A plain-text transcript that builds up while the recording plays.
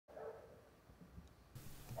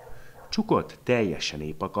Csukott teljesen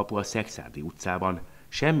épp a kapu a Szekszárdi utcában.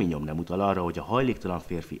 Semmi nyom nem utal arra, hogy a hajléktalan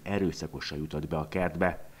férfi erőszakosan jutott be a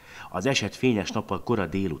kertbe. Az eset fényes nappal kora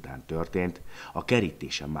délután történt, a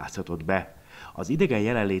kerítésen mászhatott be. Az idegen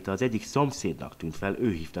jelenléte az egyik szomszédnak tűnt fel,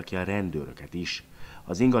 ő hívta ki a rendőröket is.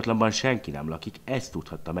 Az ingatlanban senki nem lakik, ezt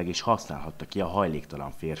tudhatta meg és használhatta ki a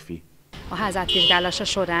hajléktalan férfi. A ház átvizsgálása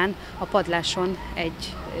során a padláson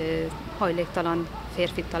egy hajléktalan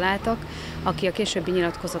férfit találtak, aki a későbbi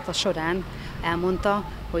nyilatkozata során elmondta,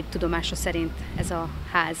 hogy tudomása szerint ez a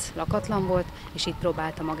ház lakatlan volt, és itt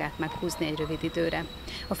próbálta magát meghúzni egy rövid időre.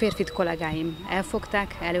 A férfit kollégáim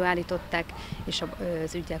elfogták, előállították, és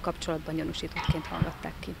az üggyel kapcsolatban gyanúsítottként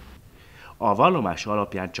hallgatták ki. A vallomás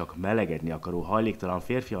alapján csak melegedni akaró hajléktalan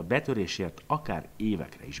férfi a betörésért akár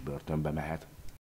évekre is börtönbe mehet.